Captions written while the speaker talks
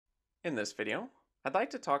In this video, I'd like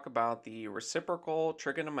to talk about the reciprocal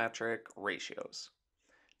trigonometric ratios,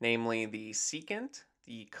 namely the secant,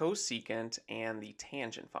 the cosecant, and the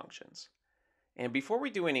tangent functions. And before we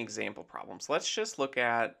do any example problems, let's just look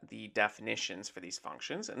at the definitions for these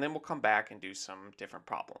functions, and then we'll come back and do some different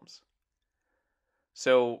problems.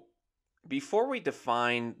 So before we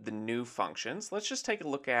define the new functions, let's just take a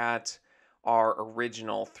look at our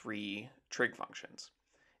original three trig functions.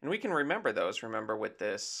 And we can remember those, remember with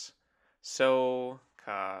this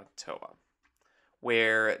SOHCAHTOA,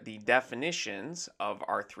 where the definitions of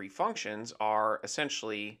our three functions are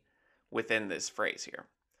essentially within this phrase here.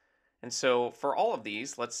 And so for all of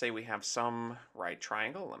these, let's say we have some right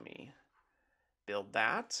triangle. Let me build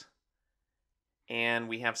that. And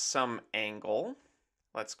we have some angle.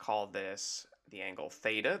 Let's call this the angle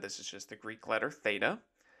theta. This is just the Greek letter theta.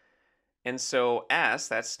 And so S,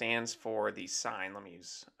 that stands for the sine. Let me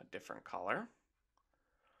use a different color.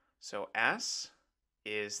 So S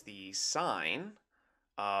is the sine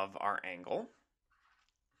of our angle.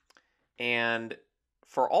 And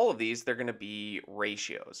for all of these, they're going to be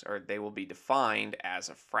ratios, or they will be defined as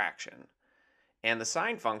a fraction. And the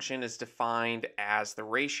sine function is defined as the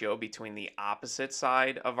ratio between the opposite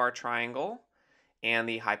side of our triangle and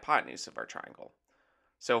the hypotenuse of our triangle.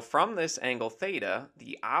 So from this angle theta,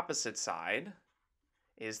 the opposite side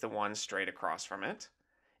is the one straight across from it,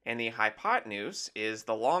 and the hypotenuse is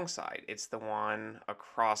the long side. It's the one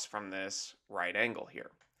across from this right angle here.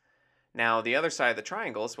 Now, the other side of the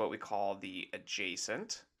triangle is what we call the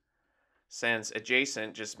adjacent, since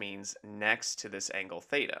adjacent just means next to this angle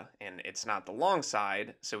theta, and it's not the long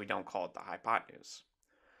side, so we don't call it the hypotenuse.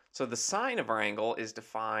 So the sine of our angle is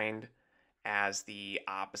defined as the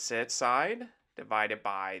opposite side divided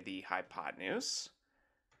by the hypotenuse.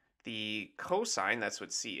 The cosine, that's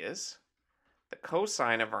what C is. The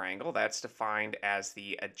cosine of our angle, that's defined as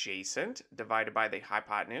the adjacent divided by the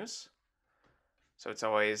hypotenuse. So it's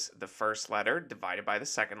always the first letter divided by the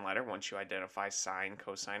second letter once you identify sine,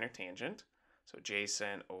 cosine, or tangent. So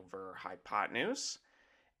adjacent over hypotenuse.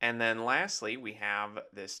 And then lastly, we have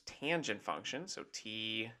this tangent function. So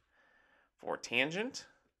T for tangent.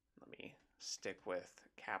 Let me stick with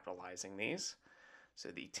capitalizing these. So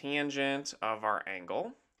the tangent of our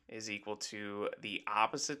angle is equal to the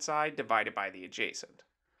opposite side divided by the adjacent.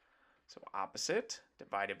 So opposite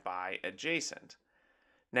divided by adjacent.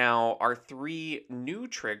 Now, our three new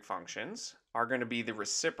trig functions are going to be the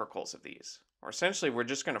reciprocals of these. Or essentially, we're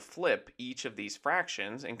just going to flip each of these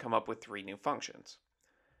fractions and come up with three new functions.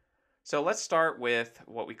 So let's start with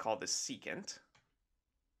what we call the secant.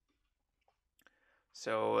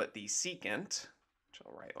 So the secant, which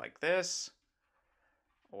I'll write like this,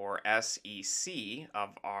 or SEC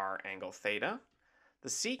of our angle theta, the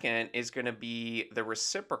secant is going to be the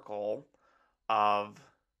reciprocal of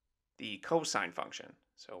the cosine function.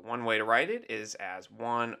 So one way to write it is as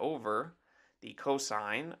 1 over the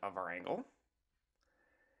cosine of our angle.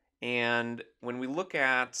 And when we look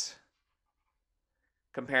at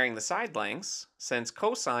comparing the side lengths, since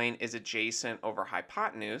cosine is adjacent over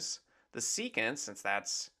hypotenuse, the secant, since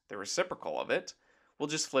that's the reciprocal of it, we'll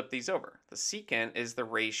just flip these over. The secant is the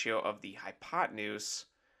ratio of the hypotenuse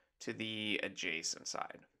to the adjacent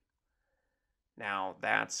side. Now,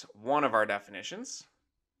 that's one of our definitions.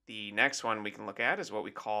 The next one we can look at is what we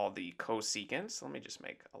call the cosecant. So let me just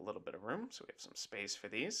make a little bit of room so we have some space for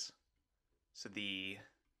these. So the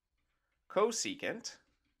cosecant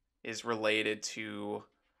is related to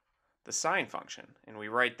the sine function, and we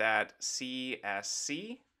write that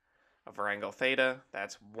CSC of our angle theta,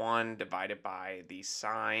 that's 1 divided by the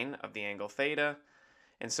sine of the angle theta.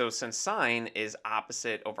 And so since sine is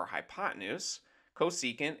opposite over hypotenuse,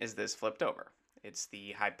 cosecant is this flipped over. It's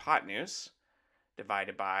the hypotenuse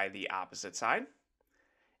divided by the opposite side.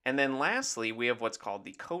 And then lastly, we have what's called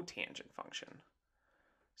the cotangent function.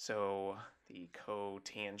 So the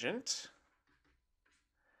cotangent,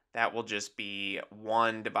 that will just be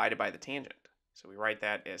 1 divided by the tangent. So we write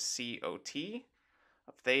that as COT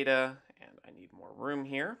of theta, and I need more room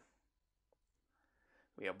here.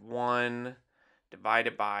 We have 1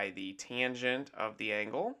 divided by the tangent of the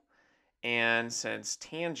angle, and since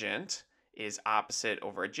tangent is opposite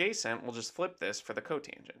over adjacent, we'll just flip this for the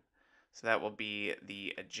cotangent. So that will be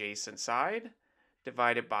the adjacent side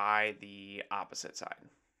divided by the opposite side.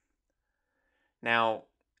 Now,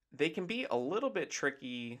 they can be a little bit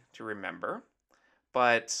tricky to remember,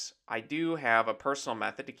 but I do have a personal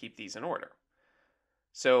method to keep these in order.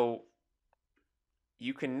 So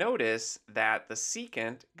you can notice that the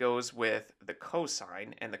secant goes with the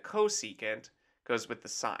cosine and the cosecant goes with the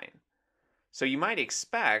sine. So you might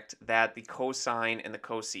expect that the cosine and the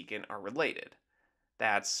cosecant are related.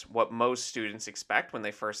 That's what most students expect when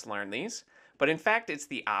they first learn these, but in fact, it's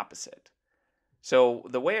the opposite. So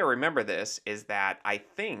the way I remember this is that I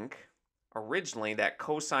think originally that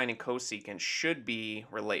cosine and cosecant should be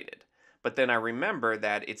related, but then I remember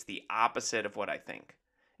that it's the opposite of what I think.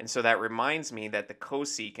 And so that reminds me that the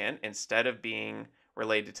cosecant, instead of being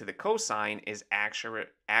related to the cosine, is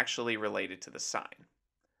actually related to the sine.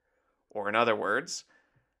 Or in other words,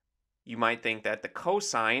 you might think that the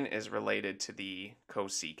cosine is related to the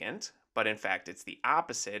cosecant, but in fact it's the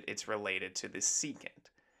opposite, it's related to the secant.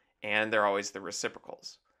 And they're always the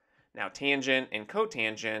reciprocals. Now, tangent and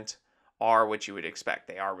cotangent are what you would expect.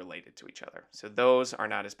 They are related to each other. So those are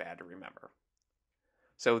not as bad to remember.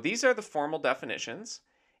 So these are the formal definitions,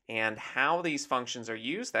 and how these functions are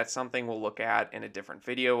used, that's something we'll look at in a different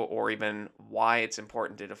video, or even why it's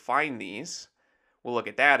important to define these. We'll look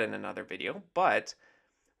at that in another video, but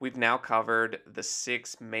we've now covered the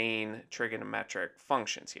 6 main trigonometric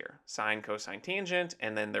functions here: sine, cosine, tangent,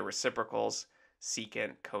 and then the reciprocals,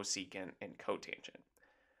 secant, cosecant, and cotangent.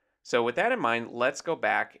 So with that in mind, let's go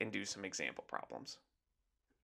back and do some example problems.